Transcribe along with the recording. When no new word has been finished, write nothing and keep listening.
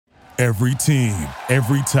Every team,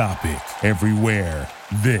 every topic, everywhere.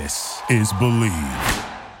 This is Believe.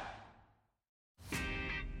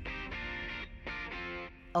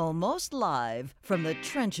 Almost live from the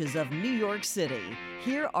trenches of New York City,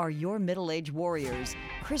 here are your middle-aged warriors,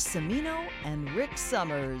 Chris Cimino and Rick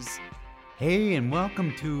Summers. Hey, and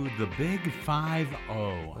welcome to the Big 5-0.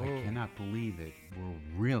 I cannot believe it.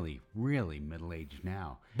 We're really middle-aged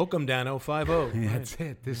now. Book 'em, Dano, 5-0. That's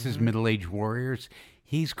it. This is Middle-Aged Warriors.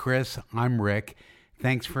 He's Chris. I'm Rick.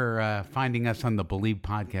 Thanks for finding us on the Believe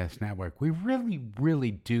Podcast Network. We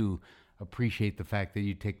really do appreciate the fact that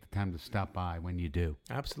you take the time to stop by when you do.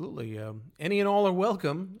 Absolutely. Any and all are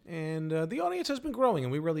welcome, and the audience has been growing,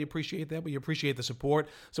 and we really appreciate that. We appreciate the support,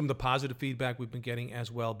 some of the positive feedback we've been getting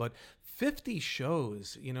as well. But 50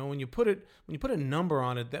 shows, you know, when you put a number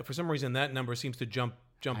on it, that for some reason that number seems to jump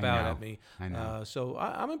out at me. I know. So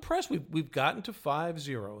I'm impressed. We've gotten to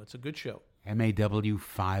 5-0. It's a good show. MAW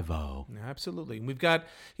 5-0. Absolutely. And we've got,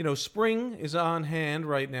 spring is on hand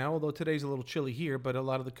right now, although today's a little chilly here, but a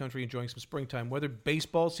lot of the country enjoying some springtime weather.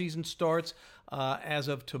 Baseball season starts as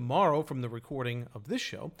of tomorrow from the recording of this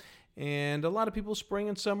show. And a lot of people, spring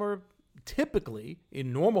and summer, typically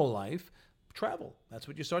in normal life, travel. That's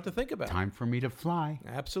what you start to think about. Time for me to fly.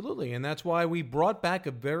 Absolutely. And that's why we brought back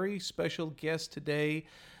a very special guest today,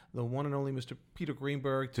 the one and only Mr. Peter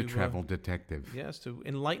Greenberg. The travel detective. Yes, to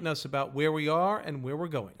enlighten us about where we are and where we're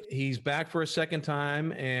going. He's back for a second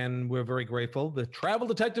time, and we're very grateful. The travel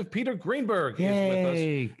detective, Peter Greenberg, is with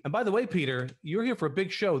us. And by the way, Peter, you're here for a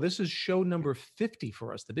big show. This is show number 50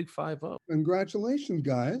 for us, the Big 5-0. Congratulations,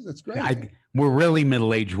 guys. That's great. We're really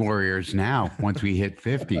middle-aged warriors now once we hit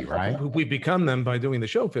 50, right? We become them by doing the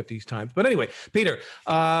show 50 times. But anyway, Peter,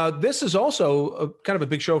 this is also kind of a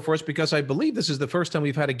big show for us because I believe this is the first time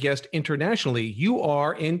we've had a guest internationally. You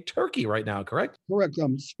are in Turkey right now, correct? Correct.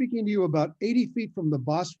 I'm speaking to you about 80 feet from the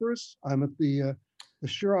Bosphorus. I'm at the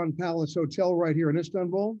Shiran Palace Hotel right here in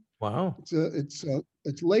Istanbul. Wow.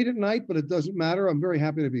 It's late at night, but it doesn't matter. I'm very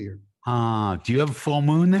happy to be here. Do you have a full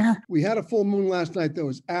moon there? We had a full moon last night that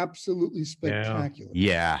was absolutely spectacular.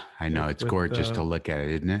 Yeah, I know. It's gorgeous to look at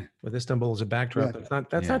it, isn't it? With Istanbul as a backdrop,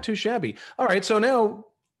 that's not too shabby. All right, so now,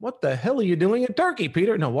 what the hell are you doing in Turkey,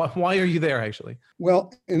 Peter? No, why are you there, actually?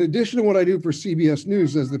 Well, in addition to what I do for CBS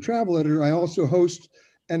News as the travel editor, I also host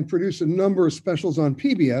and produce a number of specials on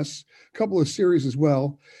PBS, a couple of series as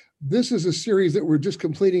well. This is a series that we're just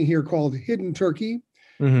completing here called Hidden Turkey.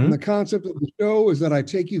 Mm-hmm. And the concept of the show is that I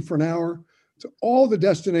take you for an hour to all the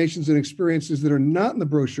destinations and experiences that are not in the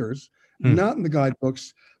brochures, not in the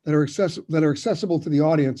guidebooks, that are accessible to the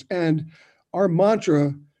audience. And our mantra,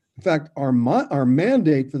 in fact, our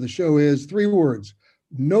mandate for the show is 3 words: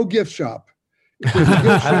 no gift shop.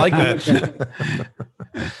 I like that.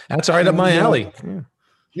 That's right up my alley.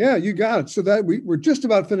 Yeah, you got it. So that we're just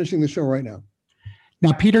about finishing the show right now.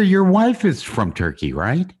 Now, Peter, your wife is from Turkey,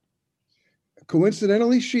 right?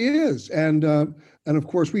 Coincidentally, she is, and of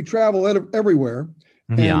course we travel everywhere,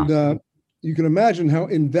 and you can imagine how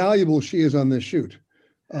invaluable she is on this shoot.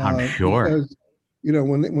 I'm sure. Because,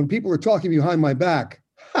 when people are talking behind my back,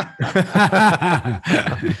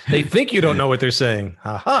 they think you don't know what they're saying.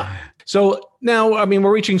 So now, we're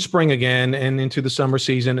reaching spring again and into the summer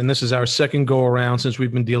season, and this is our second go around since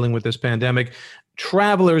we've been dealing with this pandemic.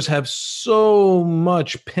 Travelers have so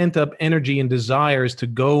much pent up energy and desires to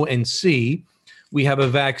go and see. We have a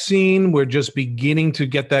vaccine. We're just beginning to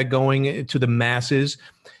get that going to the masses.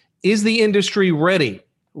 Is the industry ready?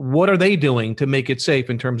 What are they doing to make it safe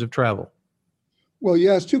in terms of travel? Well,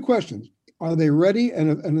 you asked 2 questions. Are they ready, and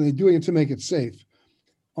are they doing it to make it safe?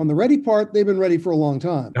 On the ready part, they've been ready for a long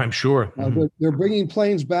time. I'm sure. They're bringing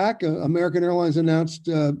planes back. American Airlines announced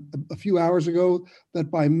a few hours ago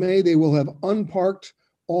that by May they will have unparked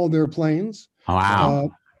all their planes.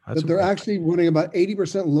 Wow. That they're actually running about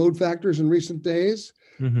 80% load factors in recent days.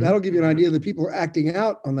 Mm-hmm. That'll give you an idea that people are acting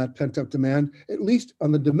out on that pent-up demand, at least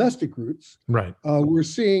on the domestic routes. Right. We're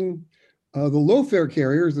seeing the low-fare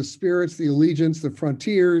carriers, the Spirits, the Allegiants, the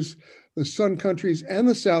Frontiers, the Sun Countries, and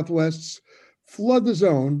the Southwests flood the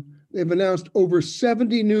zone. They've announced over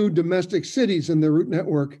 70 new domestic cities in their route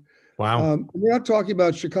network. Wow. We're not talking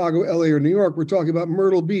about Chicago, LA, or New York. We're talking about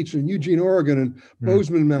Myrtle Beach and Eugene, Oregon, and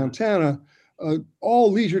Bozeman, Montana.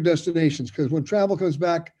 All leisure destinations, because when travel comes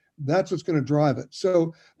back, that's what's going to drive it.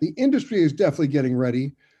 So the industry is definitely getting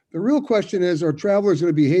ready. The real question is, are travelers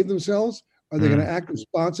going to behave themselves? Are they going to act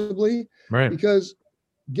responsibly? Right. Because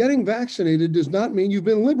getting vaccinated does not mean you've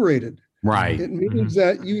been liberated. Right. It means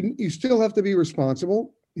that you still have to be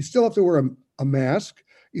responsible. You still have to wear a mask.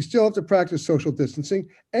 You still have to practice social distancing,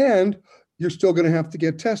 and you're still going to have to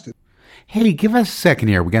get tested. Hey, give us a second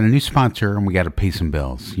here. We got a new sponsor and we got to pay some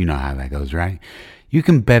bills. You know how that goes, right? You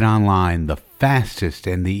can bet online, the fastest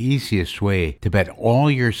and the easiest way to bet all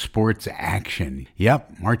your sports action.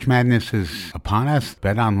 Yep, March Madness is upon us.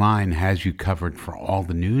 Bet online has you covered for all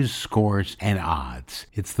the news, scores, and odds.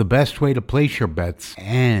 It's the best way to place your bets,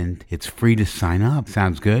 and it's free to sign up.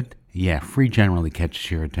 Sounds good? Yeah, free generally catches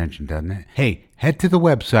your attention, doesn't it? Hey, head to the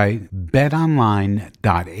website betonline.ag,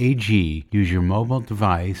 use your mobile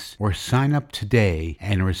device, or sign up today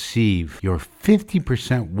and receive your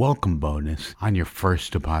 50% welcome bonus on your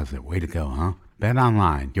first deposit. Way to go, huh?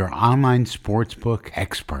 BetOnline, your online sportsbook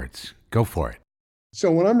experts. Go for it. So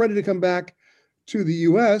when I'm ready to come back to the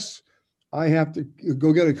U.S., I have to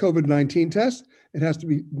go get a COVID-19 test. It has to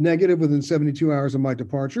be negative within 72 hours of my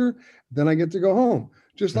departure. Then I get to go home,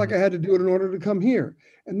 just like I had to do it in order to come here.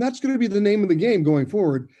 And that's going to be the name of the game going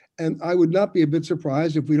forward. And I would not be a bit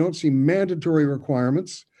surprised if we don't see mandatory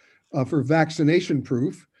requirements for vaccination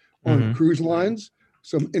proof on cruise lines,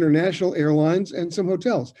 some international airlines, and some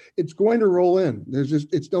hotels. It's going to roll in.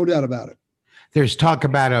 It's no doubt about it. There's talk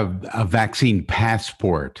about a vaccine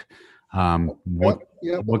passport.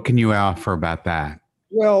 What can you offer about that?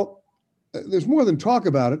 Well, there's more than talk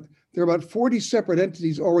about it. There are about 40 separate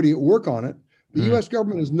entities already at work on it. The U.S.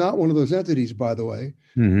 government is not one of those entities, by the way.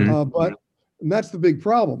 But that's the big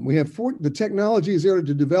problem. We have the technology is there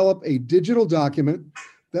to develop a digital document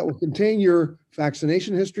that will contain your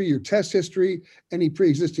vaccination history, your test history, any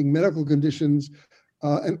pre-existing medical conditions,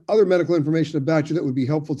 and other medical information about you that would be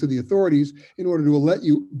helpful to the authorities in order to let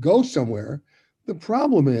you go somewhere. The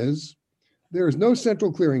problem is there is no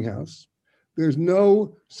central clearinghouse. There's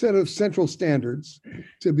no set of central standards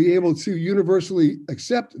to be able to universally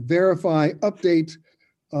accept, verify, update,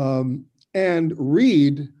 and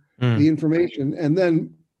read the information. And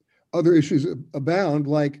then other issues abound,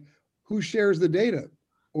 like who shares the data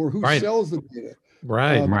or who sells the data.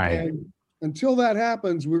 Right. And until that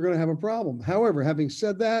happens, we're going to have a problem. However, having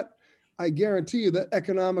said that, I guarantee you that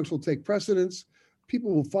economics will take precedence.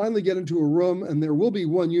 People will finally get into a room and there will be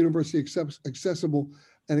one universally accessible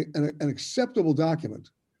and an acceptable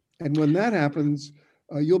document. And when that happens,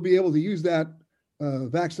 you'll be able to use that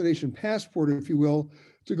vaccination passport, if you will,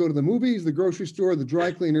 to go to the movies, the grocery store, the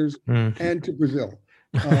dry cleaners, and to Brazil.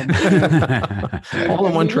 All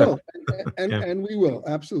in one trip. And we will,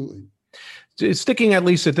 absolutely. Sticking at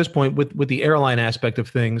least at this point with the airline aspect of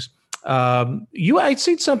things, I'd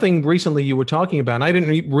seen something recently you were talking about, and I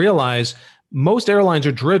didn't realize most airlines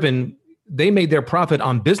are driven, they made their profit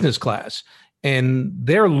on business class, and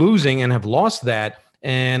they're losing and have lost that.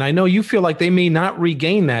 And I know you feel like they may not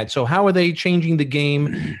regain that. So how are they changing the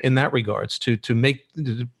game in that regards to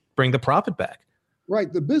bring the profit back?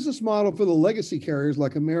 Right. The business model for the legacy carriers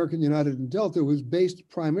like American, United, and Delta was based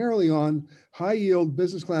primarily on high-yield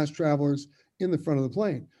business class travelers in the front of the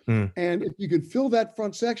plane. And if you could fill that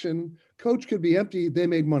front section, coach could be empty, they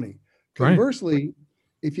made money. Conversely,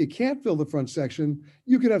 if you can't fill the front section,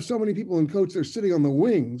 you could have so many people in coach they're sitting on the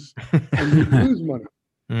wings and you lose money.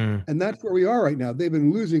 And that's where we are right now. They've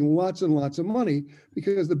been losing lots and lots of money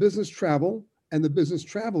because the business travel and the business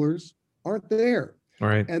travelers aren't there.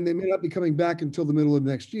 Right. And they may not be coming back until the middle of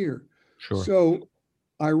next year. Sure. So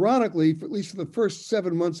ironically, at least for the first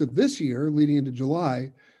 7 months of this year, leading into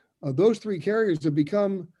July, those three carriers have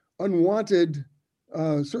become unwanted,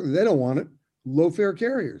 certainly they don't want it, low-fare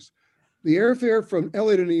carriers. The airfare from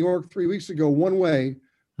LA to New York 3 weeks ago, one way,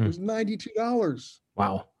 was $92.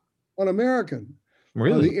 Wow. On American.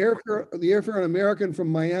 Really? The airfare on American from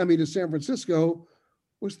Miami to San Francisco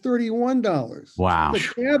was $31. Wow. The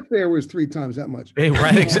cab fare was 3 times that much. Hey,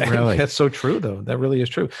 right, exactly. Really? That's so true, though. That really is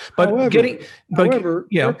true. But however,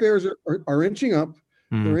 airfares are inching up.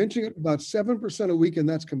 They're inching up about 7% a week, and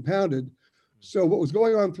that's compounded. So what was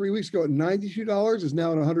going on 3 weeks ago at $92 is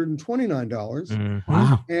now at $129.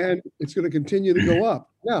 Wow. And it's going to continue to go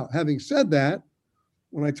up. Now, having said that,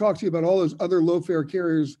 when I talk to you about all those other low-fare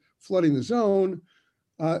carriers flooding the zone,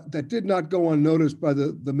 that did not go unnoticed by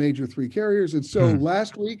the major three carriers. And so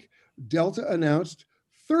last week, Delta announced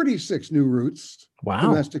 36 new routes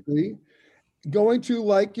domestically, going to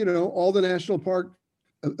all the national park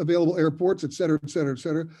available airports, et cetera, et cetera, et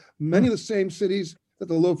cetera. Many of the same cities that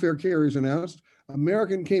the low-fare carriers announced.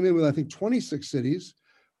 American came in with, I think, 26 cities.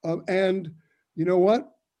 And you know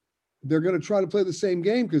what? They're going to try to play the same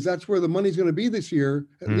game because that's where the money's going to be this year,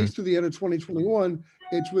 at least to the end of 2021.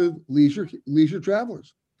 It's with leisure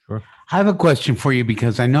travelers. Sure. I have a question for you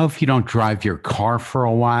because I know if you don't drive your car for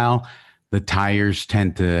a while, the tires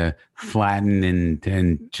tend to flatten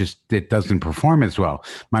and just it doesn't perform as well.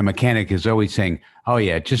 My mechanic is always saying, "Oh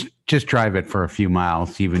yeah, just drive it for a few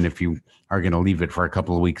miles, even if you are going to leave it for a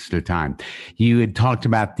couple of weeks at a time. You had talked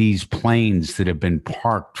about these planes that have been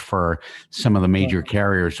parked for some of the major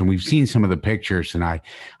carriers, and we've seen some of the pictures, and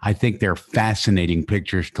I think they're fascinating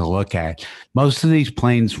pictures to look at. Most of these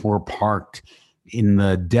planes were parked in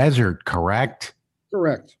the desert, correct?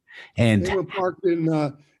 Correct. And they were parked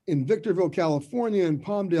in Victorville, California, and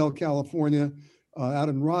Palmdale, California, out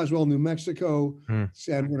in Roswell, New Mexico,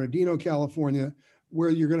 San Bernardino, California, where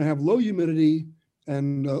you're going to have low humidity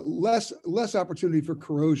and less opportunity for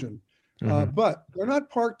corrosion. But they're not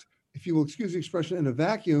parked, if you will excuse the expression, in a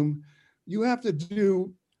vacuum. You have to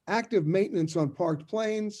do active maintenance on parked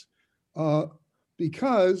planes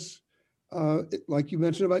because, like you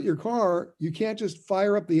mentioned about your car, you can't just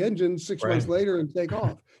fire up the engine 6 months later and take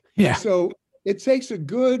off. yeah, So it takes a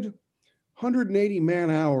good 180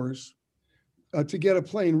 man-hours to get a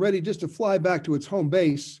plane ready just to fly back to its home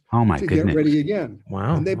base oh my to goodness, get ready again.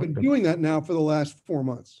 Wow. And they've been doing that now for the last 4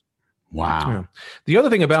 months. wow, Yeah. The other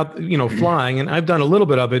thing about, flying, and I've done a little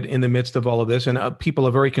bit of it in the midst of all of this, and people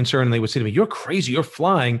are very concerned, and they would say to me, "You're crazy, you're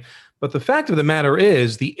flying." But the fact of the matter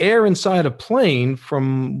is the air inside a plane,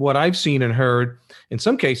 from what I've seen and heard, in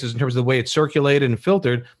some cases, in terms of the way it's circulated and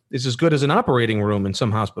filtered, is as good as an operating room in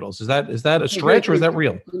some hospitals. Is that a stretch, or is that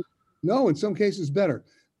real? No, in some cases better.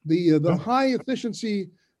 The high efficiency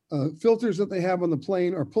filters that they have on the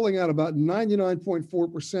plane are pulling out about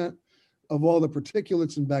 99.4% of all the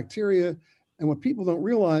particulates and bacteria. And what people don't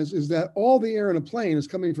realize is that all the air in a plane is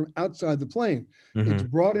coming from outside the plane. It's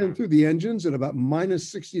brought in through the engines at about minus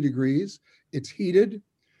 60 degrees. It's heated,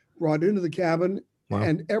 brought into the cabin,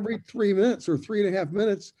 and every 3 minutes or 3.5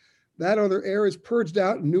 minutes, that other air is purged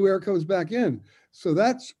out and new air comes back in. So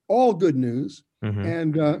that's all good news.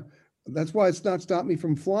 And that's why it's not stopped me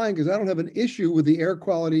from flying, because I don't have an issue with the air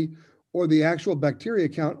quality or the actual bacteria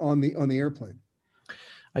count on the airplane.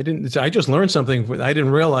 I just learned something. I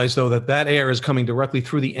didn't realize, though, that air is coming directly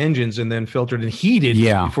through the engines and then filtered and heated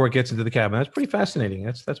before it gets into the cabin. That's pretty fascinating.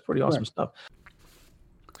 That's pretty awesome stuff.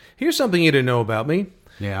 Here's something you didn't know about me.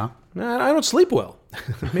 yeah. I don't sleep well.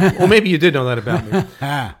 Well, maybe you did know that about me.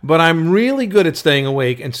 But I'm really good at staying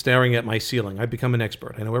awake and staring at my ceiling. I've become an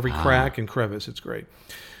expert. I know every crack and crevice. It's great.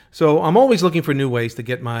 So I'm always looking for new ways to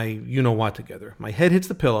get my you-know-what together. My head hits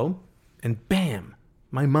the pillow, and bam,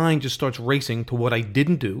 my mind just starts racing to what I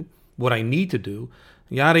didn't do, what I need to do,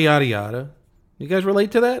 yada, yada, yada. You guys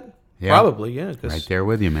relate to that? Yeah. Probably, yeah. Right there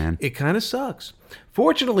with you, man. It kind of sucks.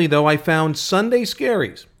 Fortunately, though, I found Sunday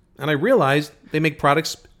Scaries, and I realized they make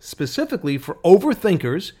products specifically for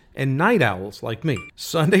overthinkers and night owls like me.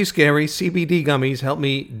 Sunday Scaries CBD gummies help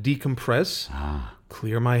me decompress,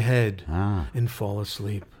 clear my head, and fall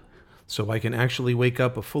asleep, so I can actually wake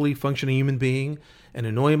up a fully functioning human being and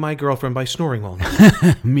annoy my girlfriend by snoring all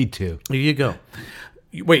night. Me too. Here you go.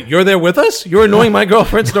 Wait, you're there with us? You're annoying my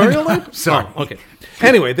girlfriend snoring all night? Sorry. Oh, okay.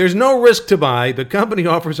 Anyway, there's no risk to buy. The company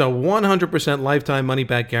offers a 100% lifetime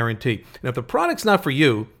money-back guarantee. And if the product's not for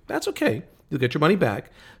you, that's okay. You'll get your money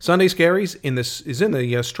back. Sunday Scaries is in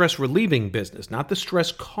the stress-relieving business, not the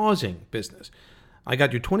stress-causing business. I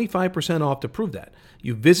got you 25% off to prove that.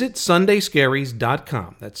 You visit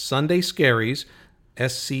sundayscaries.com. That's SundayScaries,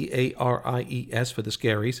 SCARIES for the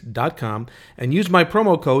scaries.com, and use my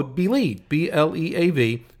promo code BELIEVE,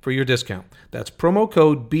 BLEAV, for your discount. That's promo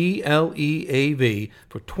code BLEAV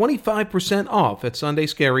for 25% off at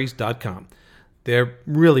sundayscaries.com. They're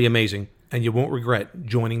really amazing, and you won't regret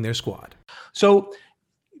joining their squad. So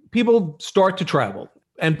people start to travel.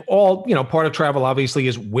 And all, part of travel obviously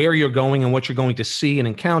is where you're going and what you're going to see and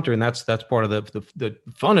encounter, and that's part of the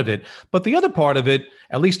fun of it. But the other part of it,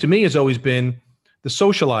 at least to me, has always been the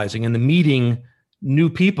socializing and the meeting new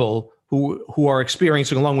people who are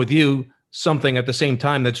experiencing along with you something at the same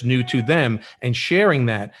time that's new to them, and sharing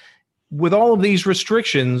that. With all of these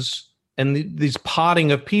restrictions and these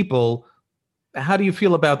potting of people, how do you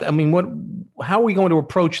feel about that? I mean, how are we going to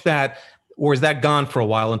approach that, or is that gone for a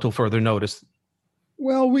while until further notice?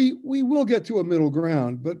 Well, we will get to a middle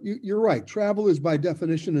ground, but you're right. Travel is by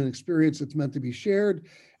definition an experience that's meant to be shared.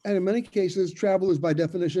 And in many cases, travel is by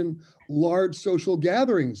definition large social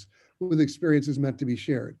gatherings with experiences meant to be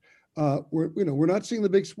shared. We're not seeing the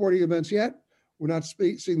big sporting events yet. We're not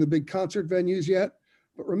seeing the big concert venues yet.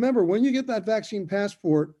 But remember, when you get that vaccine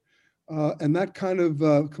passport and that kind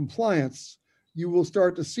of compliance, you will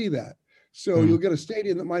start to see that. So you'll get a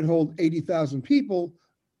stadium that might hold 80,000 people.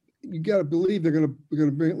 You got to believe they're going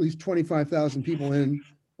to bring at least 25,000 people in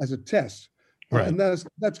as a test, right. And that's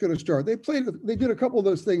going to start. They did a couple of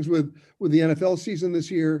those things with the NFL season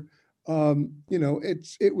this year.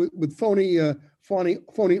 With phony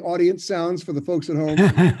audience sounds for the folks at home.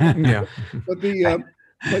 Yeah,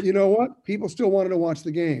 but you know what? People still wanted to watch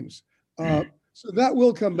the games. So that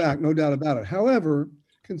will come back, no doubt about it. However,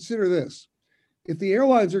 consider this. If the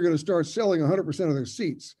airlines are going to start selling 100% of their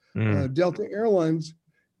seats, Delta Airlines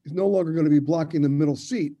is no longer going to be blocking the middle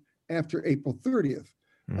seat after April 30th,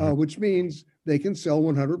 which means they can sell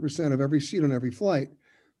 100% of every seat on every flight.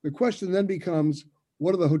 The question then becomes,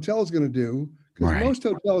 what are the hotels going to do? Because most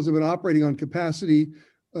hotels have been operating on capacity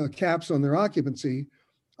caps on their occupancy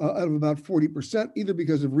of about 40%, either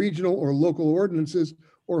because of regional or local ordinances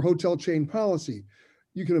or hotel chain policy.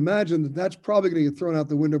 You can imagine that that's probably going to get thrown out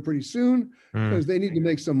the window pretty soon because they need to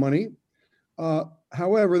make some money.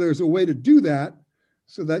 However, there's a way to do that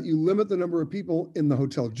so that you limit the number of people in the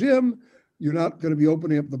hotel gym. You're not going to be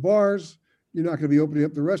opening up the bars. You're not going to be opening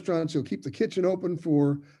up the restaurants. You'll keep the kitchen open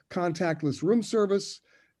for contactless room service.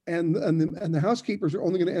 And the housekeepers are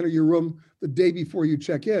only going to enter your room the day before you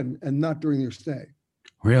check in and not during your stay.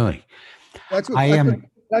 Really? That's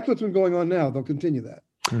what's been going on now. They'll continue that.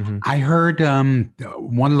 I heard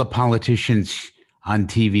one of the politicians on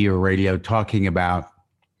TV or radio talking about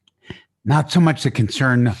not so much the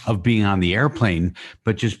concern of being on the airplane,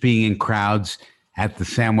 but just being in crowds at the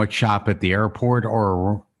sandwich shop at the airport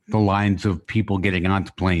or the lines of people getting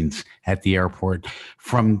onto planes at the airport.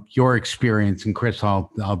 From your experience, and Chris,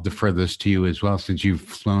 I'll defer this to you as well, since you've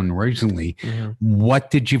flown recently.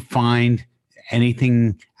 What did you find?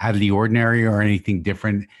 Anything out of the ordinary or anything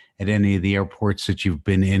different at any of the airports that you've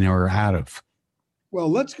been in or out of? Well,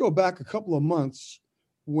 let's go back a couple of months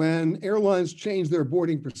when airlines changed their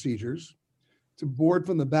boarding procedures to board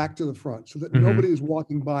from the back to the front so that nobody is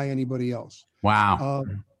walking by anybody else. Wow.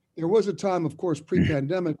 There was a time, of course,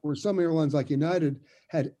 pre-pandemic where some airlines like United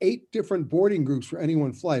had 8 different boarding groups for any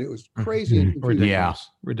one flight. It was crazy. And Ridiculous.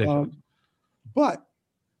 But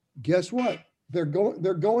guess what? They're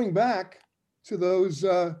going back to those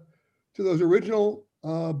original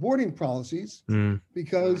boarding policies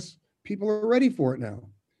because people are ready for it now.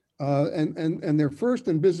 And their first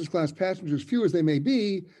and business class passengers, few as they may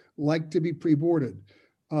be, like to be pre-boarded.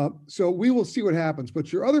 So we will see what happens.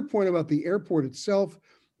 But your other point about the airport itself,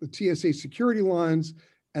 the TSA security lines,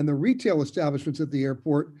 and the retail establishments at the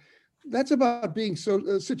airport, that's about being so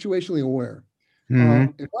situationally aware.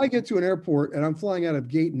 If I get to an airport and I'm flying out of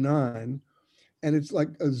gate 9 and it's like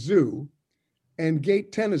a zoo and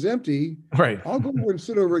gate 10 is empty, I'll go over and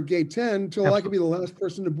sit over at gate 10 until I can be the last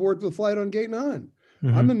person to board the flight on gate 9.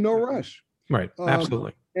 I'm in no rush. Right.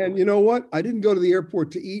 Absolutely. And you know what? I didn't go to the airport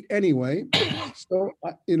to eat anyway. So,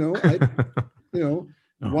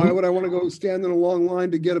 why would I want to go stand in a long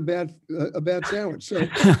line to get a bad sandwich? So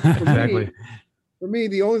for me,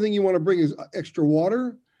 the only thing you want to bring is extra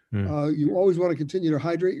water. You always want to continue to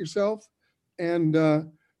hydrate yourself. And,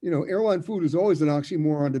 airline food is always an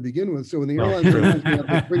oxymoron to begin with. So when the airlines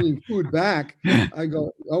are bringing food back, I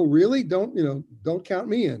go, oh, really? Don't count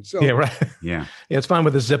me in. So yeah, it's fine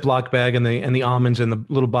with the Ziploc bag and the almonds and the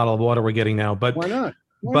little bottle of water we're getting now. But why not?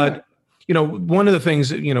 One of the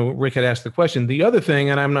things, Rick had asked the question. The other thing,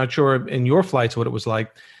 and I'm not sure in your flights what it was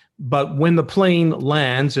like, but when the plane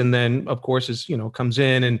lands and then, of course, comes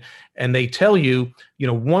in and they tell you,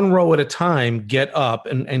 one row at a time, get up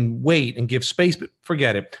and wait and give space, but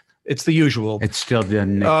forget it. It's the usual. It's still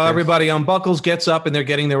done. Everybody unbuckles, gets up, and they're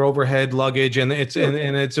getting their overhead luggage, and it's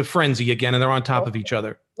a frenzy again, and they're on top of each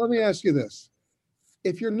other. Let me ask you this: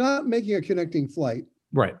 if you're not making a connecting flight,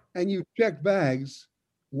 and you check bags,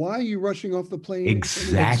 why are you rushing off the plane?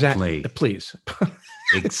 Exactly. Please.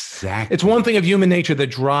 Exactly. It's one thing of human nature that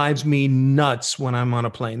drives me nuts when I'm on a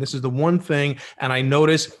plane. This is the one thing, and I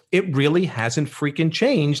notice it really hasn't freaking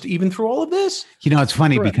changed even through all of this. It's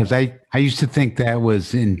funny because I used to think that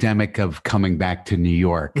was endemic of coming back to New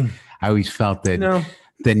York. I always felt that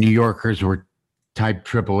the New Yorkers were type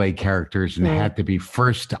AAA characters and had to be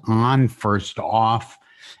first on, first off,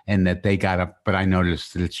 and that they got up. But I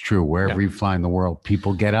noticed that it's true. Wherever you fly in the world,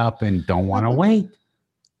 people get up and don't want to wait.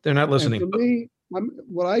 They're not listening. And for me,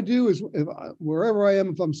 what I do is wherever I am,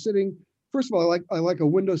 if I'm sitting, first of all, I like a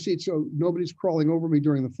window seat so nobody's crawling over me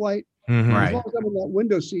during the flight. As long as I'm in that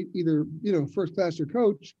window seat, either first class or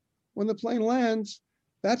coach, when the plane lands,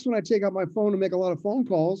 that's when I take out my phone and make a lot of phone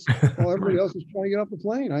calls while everybody else is trying to get off the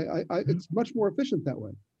plane. It's much more efficient that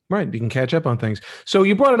way. Right. You can catch up on things. So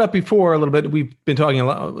you brought it up before a little bit. We've been talking a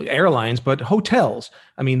lot airlines, but hotels.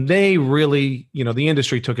 I mean, they really, the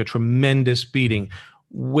industry took a tremendous beating.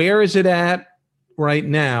 Where is it at right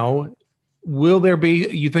now? Will there be,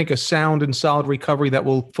 you think, a sound and solid recovery that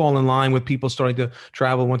will fall in line with people starting to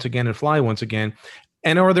travel once again and fly once again?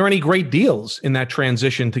 And are there any great deals in that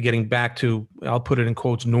transition to getting back to, I'll put it in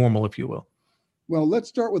quotes, normal, if you will? Well, let's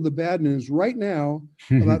start with the bad news. Right now,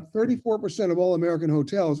 about 34% of all American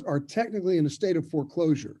hotels are technically in a state of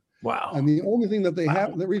foreclosure. Wow. And the only thing that they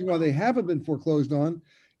have, the reason why they haven't been foreclosed on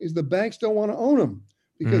is the banks don't want to own them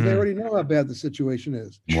because they already know how bad the situation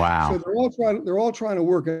is. Wow. So they're all trying to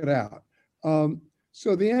work it out.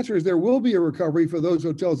 So the answer is there will be a recovery for those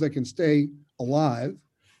hotels that can stay alive,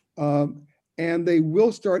 and they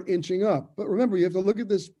will start inching up. But remember, you have to look at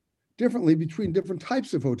this differently between different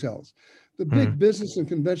types of hotels. The big business and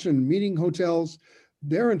convention meeting hotels,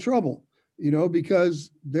 they're in trouble,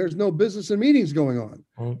 because there's no business and meetings going on.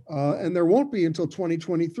 And there won't be until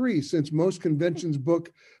 2023, since most conventions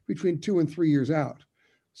book between 2 and 3 years out.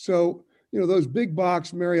 So, those big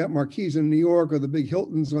box Marriott Marquis in New York, or the big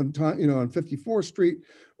Hiltons on 54th Street,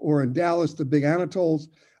 or in Dallas, the big Anatoles.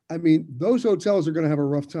 I mean, those hotels are going to have a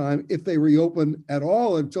rough time if they reopen at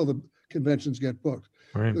all until the conventions get booked.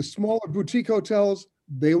 Right. The smaller boutique hotels,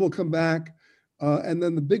 they will come back. And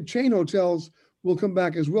then the big chain hotels will come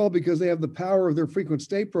back as well, because they have the power of their frequent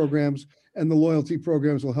stay programs, and the loyalty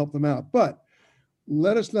programs will help them out. But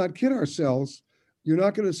let us not kid ourselves. You're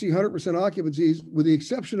not going to see 100% occupancies, with the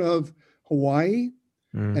exception of Hawaii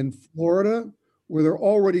and Florida, where they're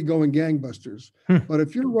already going gangbusters. But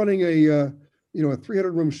if you're running a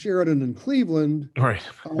 300-room Sheraton in Cleveland, Right.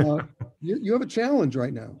 you have a challenge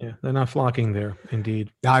right now. Yeah, they're not flocking there,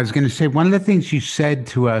 indeed. I was going to say, one of the things you said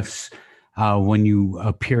to us when you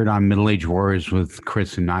appeared on Middle Age Warriors with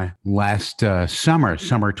Chris and I last summer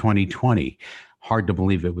 2020, hard to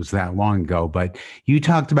believe it was that long ago, but you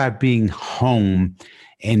talked about being home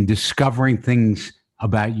and discovering things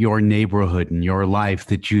about your neighborhood and your life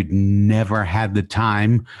that you'd never had the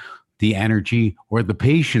time, the energy, or the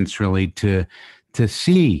patience really to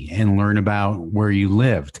see and learn about where you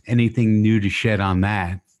lived. Anything new to shed on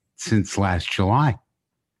that since last July?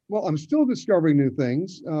 Well, I'm still discovering new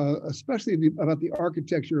things, especially about the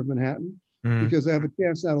architecture of Manhattan, because I have a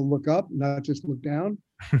chance now to look up, not just look down.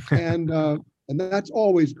 And that's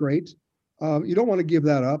always great. You don't want to give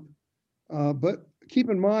that up. But keep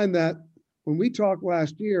in mind that when we talked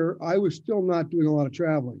last year, I was still not doing a lot of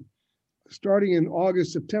traveling. Starting in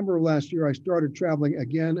August, September of last year, I started traveling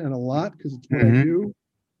again, and a lot, because it's what I do.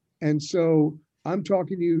 And so I'm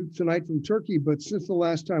talking to you tonight from Turkey, but since the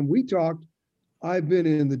last time we talked, I've been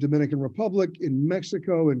in the Dominican Republic, in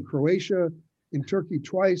Mexico, in Croatia, in Turkey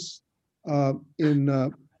twice, in a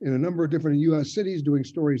number of different U.S. cities doing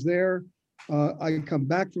stories there. I come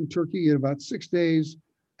back from Turkey in about 6 days,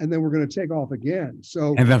 and then we're going to take off again.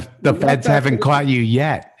 So, and the feds haven't caught you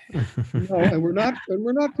yet. No, and we're not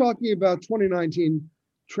talking about 2019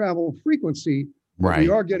 travel frequency. Right. We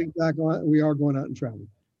are getting back on. We are going out and traveling.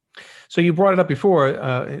 So you brought it up before,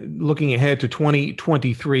 looking ahead to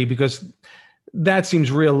 2023, because that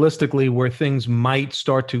seems realistically where things might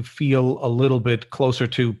start to feel a little bit closer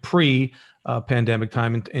to pre-pandemic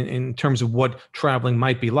time in terms of what traveling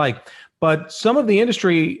might be like. But some of the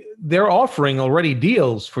industry, they're offering already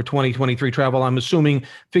deals for 2023 travel. I'm assuming,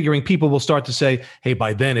 figuring people will start to say, hey,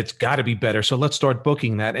 by then it's got to be better. So let's start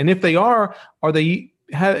booking that. And if they are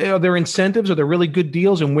there incentives? Are there really good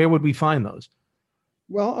deals? And where would we find those?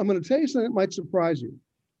 Well, I'm going to tell you something that might surprise you.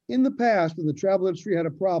 In the past, when the travel industry had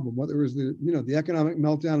a problem, whether it was the economic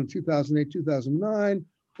meltdown in 2008, 2009,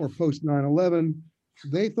 or post 9/11,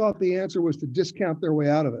 they thought the answer was to discount their way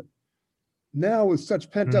out of it. Now, with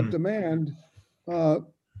such pent-up demand,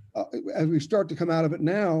 as we start to come out of it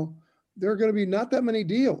now, there are going to be not that many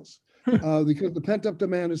deals because the pent-up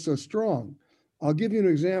demand is so strong. I'll give you an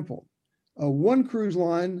example. One cruise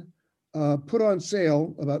line put on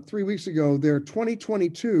sale about 3 weeks ago their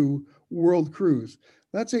 2022 World Cruise.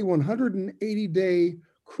 That's a 180-day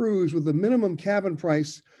cruise with a minimum cabin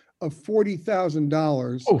price of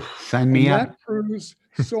 $40,000. Oh, sign me up. That cruise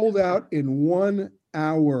sold out in 1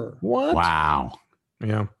 hour. What? Wow.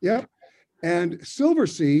 Yeah. Yep. And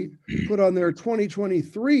Silversea put on their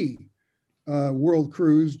 2023 World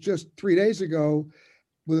Cruise just 3 days ago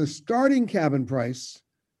with a starting cabin price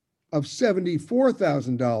of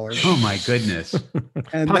 $74,000. Oh my goodness.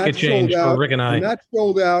 And Pocket change for Rick and I. And that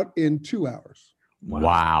sold out in 2 hours.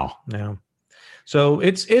 Wow. Yeah. So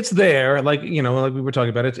it's there, like we were talking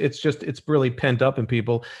about. It's really pent up in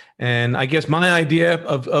people. And I guess my idea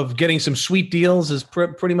of getting some sweet deals is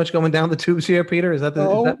pretty much going down the tubes here, Peter. Is that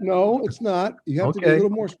the? No, it's not. You have to be a little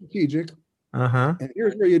more strategic. And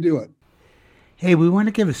here's where you do it. Hey, we want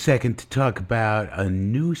to give a second to talk about a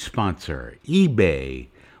new sponsor, eBay.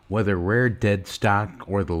 Whether rare dead stock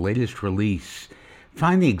or the latest release,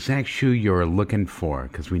 find the exact shoe you're looking for,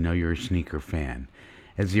 because we know you're a sneaker fan.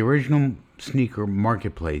 As the original sneaker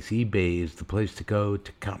marketplace, eBay is the place to go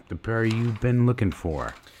to cop the pair you've been looking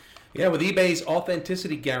for. Yeah, with eBay's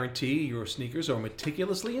authenticity guarantee, your sneakers are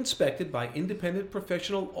meticulously inspected by independent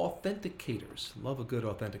professional authenticators. Love a good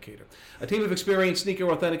authenticator. A team of experienced sneaker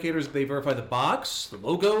authenticators, they verify the box, the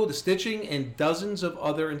logo, the stitching, and dozens of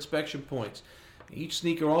other inspection points. Each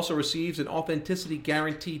sneaker also receives an authenticity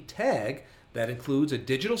guarantee tag that includes a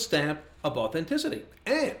digital stamp of authenticity.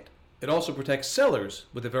 And it also protects sellers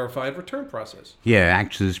with a verified return process. Yeah,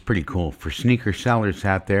 actually, it's pretty cool. For sneaker sellers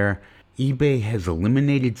out there, eBay has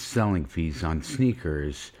eliminated selling fees on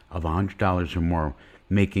sneakers of $100 or more,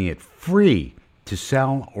 making it free to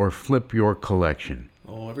sell or flip your collection.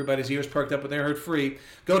 Oh, everybody's ears perked up when they heard free.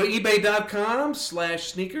 Go to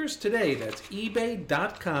ebay.com/sneakers today. That's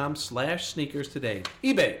ebay.com/sneakers today.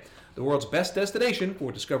 eBay, the world's best destination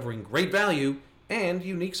for discovering great value and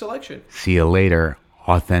unique selection. See you later,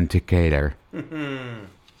 authenticator. Go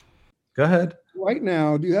ahead. Right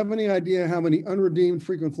now, do you have any idea how many unredeemed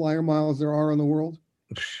frequent flyer miles there are in the world?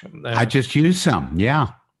 I just used some, yeah.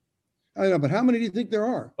 I know, but how many do you think there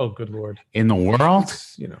are? Oh, good Lord. In the world?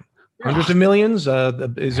 Hundreds of millions?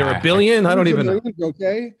 Is there a billion? I don't even know.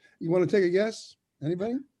 Okay. You want to take a guess?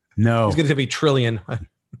 Anybody? No. It's going to be trillion.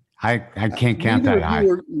 I can't count that high.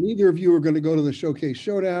 Neither of you are going to go to the Showcase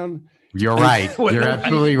Showdown. You're right. You're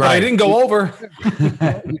absolutely right. I didn't go over. You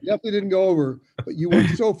definitely didn't go over, but you went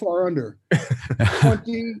so far under.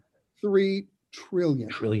 23 trillion.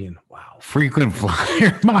 Trillion. Wow. Frequent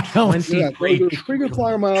flyer miles. Yeah, those are frequent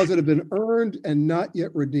flyer miles that have been earned and not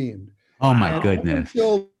yet redeemed. Oh my And goodness.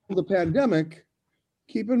 Until the pandemic,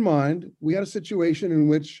 keep in mind, we had a situation in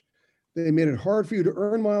which they made it hard for you to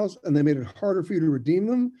earn miles and they made it harder for you to redeem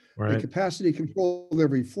them. Right. They capacity controlled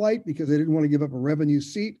every flight because they didn't want to give up a revenue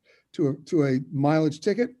seat to a mileage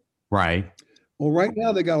ticket. Right. Well, right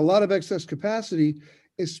now they got a lot of excess capacity,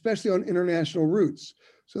 especially on international routes.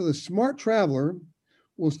 So the smart traveler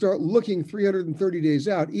will start looking 330 days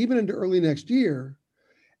out, even into early next year,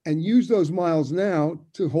 and use those miles now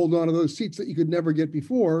to hold on to those seats that you could never get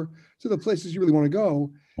before to the places you really want to go.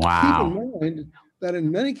 Wow. Keep in mind that in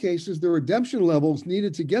many cases, the redemption levels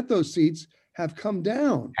needed to get those seats have come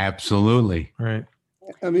down. Absolutely. Right.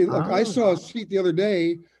 I mean, look, I saw a seat the other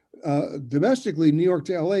day, domestically, New York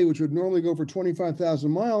to LA, which would normally go for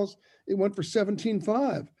 25,000 miles. It went for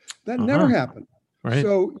 17.5. That never happened. Right.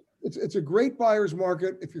 So it's a great buyer's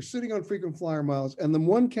market if you're sitting on frequent flyer miles. And the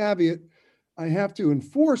one caveat I have to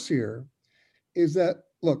enforce here is that,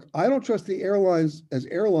 look, I don't trust the airlines as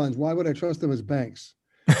airlines. Why would I trust them as banks?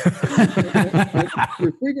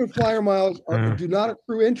 Your frequent flyer miles do not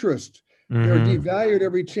accrue interest. They're devalued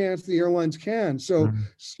every chance the airlines can. So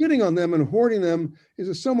sitting on them and hoarding them is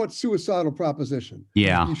a somewhat suicidal proposition.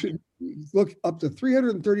 Yeah. You should look up to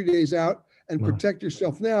 330 days out and protect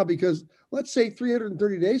yourself now, because let's say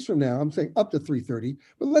 330 days from now, I'm saying up to 330,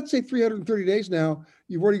 but let's say 330 days now,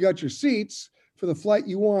 you've already got your seats for the flight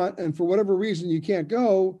you want, and for whatever reason you can't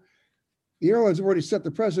go, the airlines have already set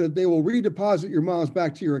the precedent. They will redeposit your miles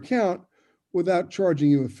back to your account without charging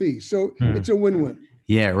you a fee. So it's a win-win.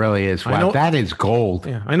 Yeah, it really is. Wow, that is gold.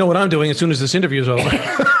 Yeah, I know what I'm doing as soon as this interview is over.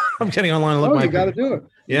 I'm getting online and look. You got to do it.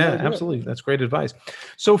 Yeah, absolutely. That's great advice.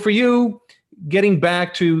 So for you, getting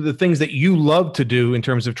back to the things that you love to do in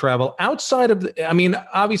terms of travel outside of I mean,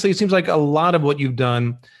 obviously it seems like a lot of what you've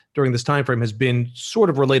done during this time frame has been sort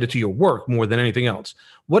of related to your work more than anything else.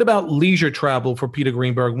 What about leisure travel for Peter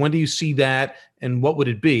Greenberg? When do you see that, and what would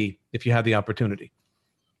it be if you had the opportunity?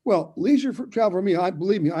 Well, leisure travel for me,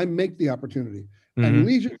 believe me, I make the opportunity. And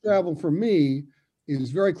leisure travel for me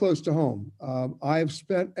is very close to home. I've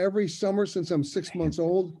spent every summer since I'm 6 months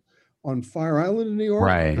old on Fire Island in New York.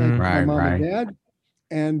 Right, my mom and dad.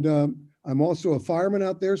 And I'm also a fireman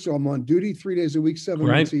out there, so I'm on duty 3 days a week, 7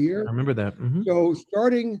 months a year. I remember that. So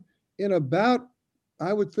starting in about,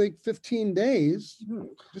 I would think 15 days,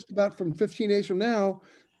 just about from 15 days from now,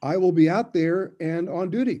 I will be out there and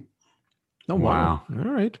on duty. Oh, wow.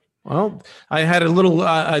 All right. Well, I had a little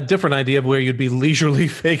different idea of where you'd be leisurely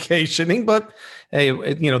vacationing, but hey,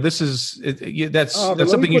 this is that's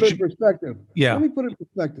something you should. Perspective. Yeah. Let me put it in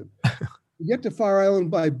perspective. You get to Fire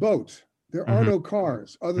Island by boat. There are no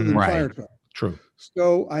cars other than fire trucks. True.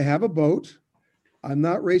 So I have a boat. I'm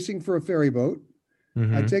not racing for a ferry boat.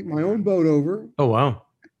 I take my own boat over. Oh, wow.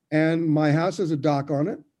 And my house has a dock on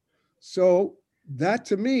it. So that,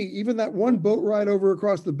 to me, even that one boat ride over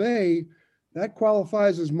across the bay, that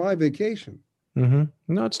qualifies as my vacation. No,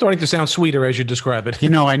 it's starting to sound sweeter as you describe it.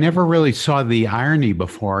 I never really saw the irony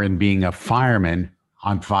before in being a fireman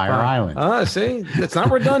on Fire Island. See, it's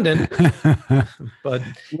not redundant. But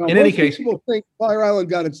in any case, people think Fire Island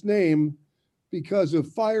got its name because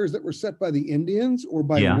of fires that were set by the Indians or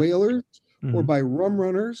by whalers or by rum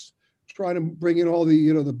runners trying to bring in all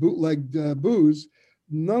the, the bootlegged booze.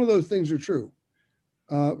 None of those things are true.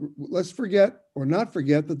 Let's not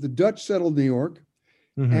forget that the Dutch settled New York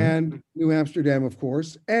and New Amsterdam, of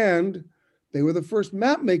course, and they were the first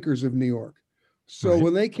map makers of New York. So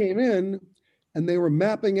when they came in and they were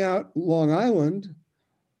mapping out Long Island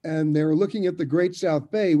and they were looking at the Great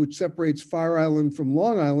South Bay, which separates Fire Island from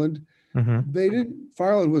Long Island,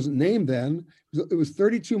 Fire Island wasn't named then. It was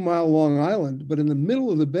 32-mile Long Island, but in the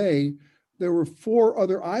middle of the bay, there were 4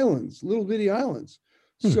 other islands, little bitty islands.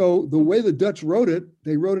 So the way the Dutch wrote it,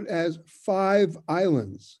 they wrote it as 5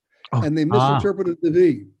 islands, and they misinterpreted the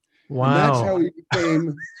V. Wow. And that's how it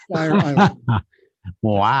became Fire Island.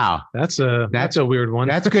 Wow. That's a weird one.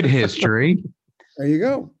 That's good history. There you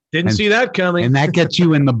go. Didn't see that coming. And that gets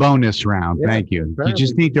you in the bonus round. Yeah, Thank you. apparently. You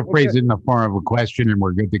just need to phrase it in the form of a question and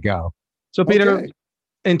we're good to go. So Peter, Okay.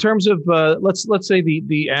 in terms of let's say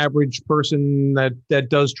the average person that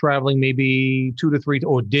does traveling maybe 2 to 3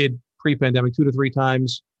 or did pre-pandemic 2 to 3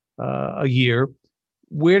 times a year,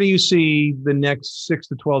 where do you see the next 6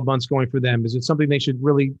 to 12 months going for them? Is it something they should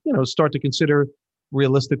really start to consider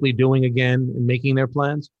realistically doing again and making their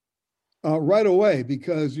plans? Right away,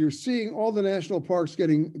 because you're seeing all the national parks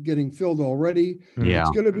getting filled already. Yeah.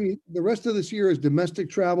 It's going to be the rest of this year is domestic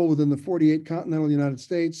travel within the 48 continental United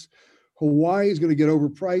States. Hawaii is going to get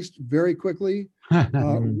overpriced very quickly.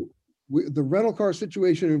 The rental car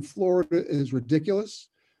situation in Florida is ridiculous.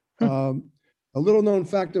 A little known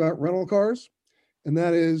fact about rental cars, and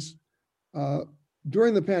that is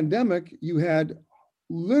during the pandemic, you had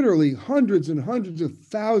literally hundreds and hundreds of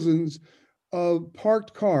thousands of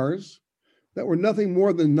parked cars that were nothing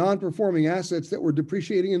more than non-performing assets that were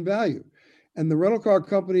depreciating in value. And the rental car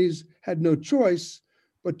companies had no choice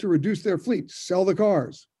but to reduce their fleet, sell the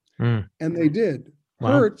cars. And they did.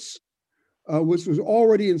 Wow. Hertz, which was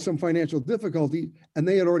already in some financial difficulty, and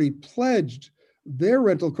they had already pledged their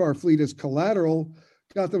rental car fleet as collateral,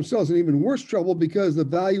 got themselves in even worse trouble because the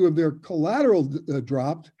value of their collateral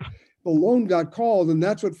dropped. The loan got called, and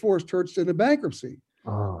that's what forced Hertz into bankruptcy.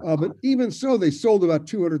 But even so, they sold about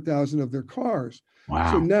 200,000 of their cars.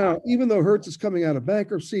 Wow. So now, even though Hertz is coming out of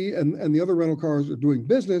bankruptcy and the other rental cars are doing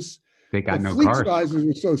business, They got the no fleet cars. sizes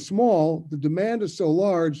are so small, the demand is so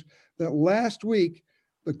large that last week,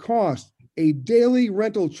 the cost, a daily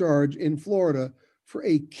rental charge in Florida for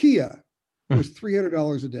a Kia was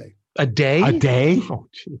 $300 a day. A day? A day? Oh,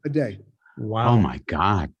 gee. A day. Wow. Oh my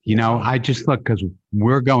God. I just looked because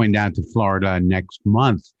we're going down to Florida next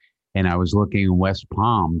month. And I was looking in West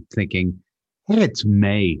Palm thinking, hey, it's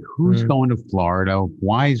May. Who's going to Florida?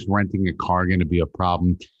 Why is renting a car going to be a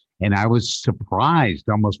problem? And I was surprised,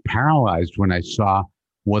 almost paralyzed when I saw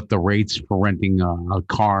what the rates for renting a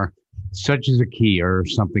car, such as a Kia or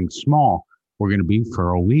something small, were going to be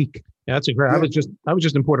for a week. Yeah, that's a great. I was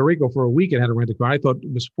just in Puerto Rico for a week and had to rent a car. I thought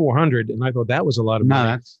it was $400, and I thought that was a lot of money.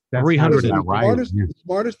 No, that's 300 not right. The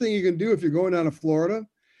smartest thing you can do if you're going down to Florida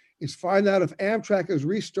is find out if Amtrak has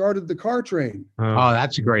restarted the car train. Oh,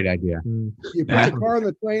 that's a great idea. You put the car on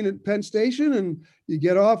the train at Penn Station and you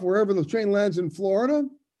get off wherever the train lands in Florida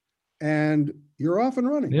and you're off and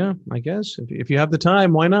running. Yeah, I guess if you have the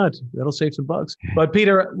time, why not? That'll save some bucks. But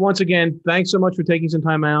Peter, once again, thanks so much for taking some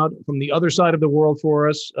time out from the other side of the world for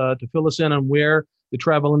us to fill us in on where the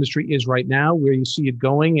travel industry is right now, where you see it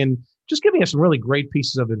going, and just giving us some really great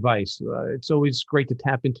pieces of advice. It's always great to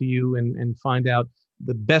tap into you and find out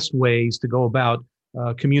the best ways to go about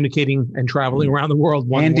communicating and traveling around the world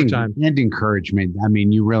one more time. And encouragement. I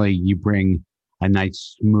mean, you bring a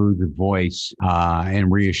nice, smooth voice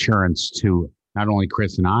and reassurance to not only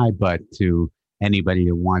Chris and I, but to anybody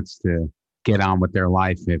who wants to get on with their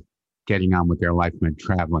life, if getting on with their life meant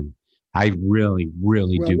traveling. I really,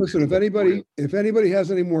 really do. Listen, if anybody has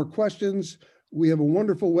any more questions, we have a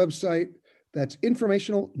wonderful website that's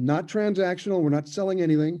informational, not transactional. We're not selling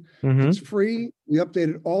anything. It's free. We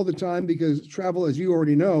update it all the time because travel, as you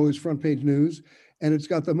already know, is front page news, and it's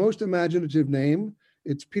got the most imaginative name.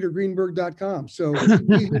 It's petergreenberg.com. So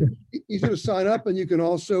easy to sign up, and you can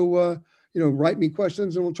also write me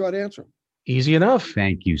questions and we'll try to answer them. Easy enough.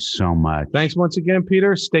 Thank you so much. Thanks once again,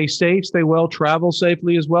 Peter. Stay safe, stay well, travel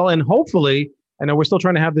safely as well. And hopefully, I know we're still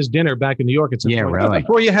trying to have this dinner back in New York at some point. Really.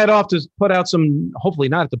 Before you head off to put out hopefully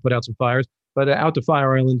not to put out some fires, but out to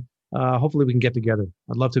Fire Island, hopefully we can get together.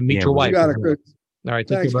 I'd love to meet your wife. You got it, Chris. All right.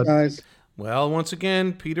 Take Thanks, care, bud. guys. Well, once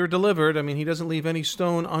again, Peter delivered. I mean, he doesn't leave any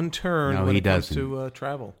stone unturned No, when he it comes doesn't. to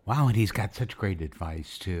travel. Wow, and he's got such great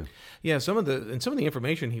advice too. Yeah, some of the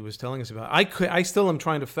information he was telling us about. I still am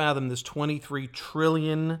trying to fathom this 23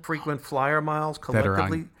 trillion frequent flyer miles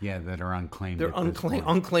collectively. That are unclaimed. They're at this point.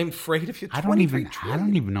 unclaimed freight. If you I don't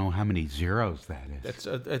even know how many zeros that is.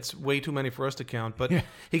 It's way too many for us to count. But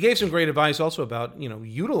he gave some great advice also about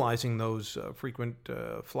utilizing those frequent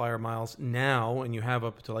flyer miles now, and you have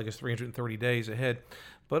up to 330 days ahead.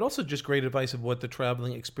 But also just great advice of what the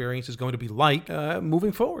traveling experience is going to be like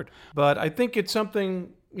moving forward. But I think it's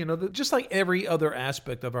something, that just like every other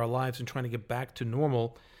aspect of our lives and trying to get back to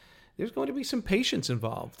normal, there's going to be some patience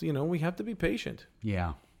involved. We have to be patient.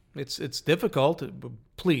 Yeah. It's difficult.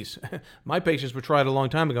 Please, my patience were tried a long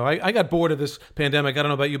time ago. I got bored of this pandemic. I don't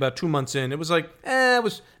know about you. About 2 months in, it was like, it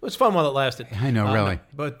was fun while it lasted. I know, really.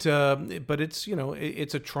 But it's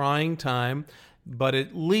it's a trying time. But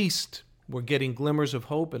at least we're getting glimmers of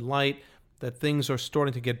hope and light that things are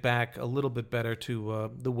starting to get back a little bit better to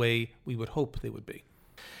the way we would hope they would be.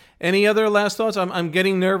 Any other last thoughts? I'm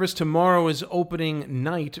getting nervous. Tomorrow is opening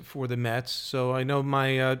night for the Mets, so I know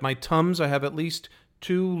my Tums. I have at least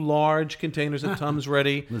 2 large containers of Tums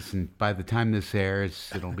ready. Listen, by the time this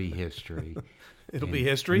airs, it'll be history. It'll be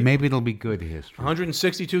history. Maybe it'll be good history.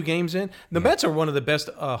 162 games in. The Mets are one of the best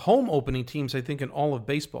home opening teams, I think, in all of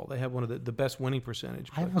baseball. They have one of the best winning percentage.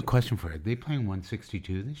 I have a question for you. Are they playing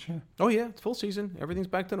 162 this year? Oh, yeah. It's full season. Everything's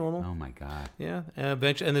back to normal. Oh, my God. Yeah.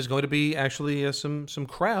 Eventually, and there's going to be actually some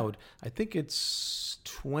crowd. I think it's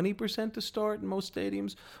 20% to start in most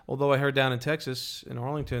stadiums. Although I heard down in Texas, in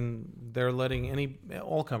Arlington, they're letting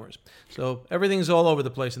all comers. So everything's all over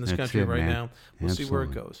the place in this country right now. We'll see where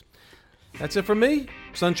it goes. That's it for me.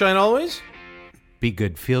 Sunshine always. Be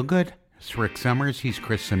good, feel good. It's Rick Summers. He's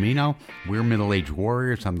Chris Cimino. We're Middle Age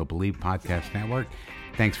Warriors on the Believe Podcast Network.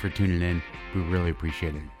 Thanks for tuning in. We really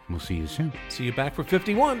appreciate it. We'll see you soon. See you back for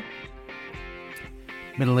 51.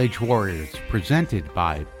 Middle Age Warriors, presented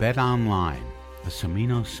by Bet Online, a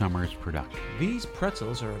Cimino Summers production. These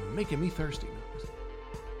pretzels are making me thirsty.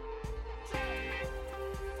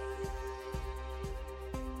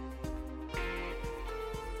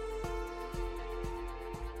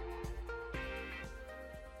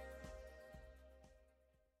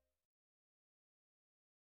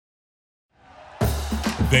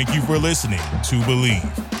 Thank you for listening to Believe.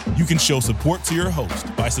 You can show support to your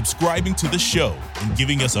host by subscribing to the show and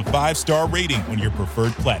giving us a 5-star rating on your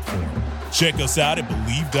preferred platform. Check us out at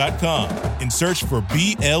Believe.com and search for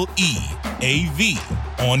BLEAV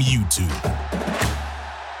on YouTube.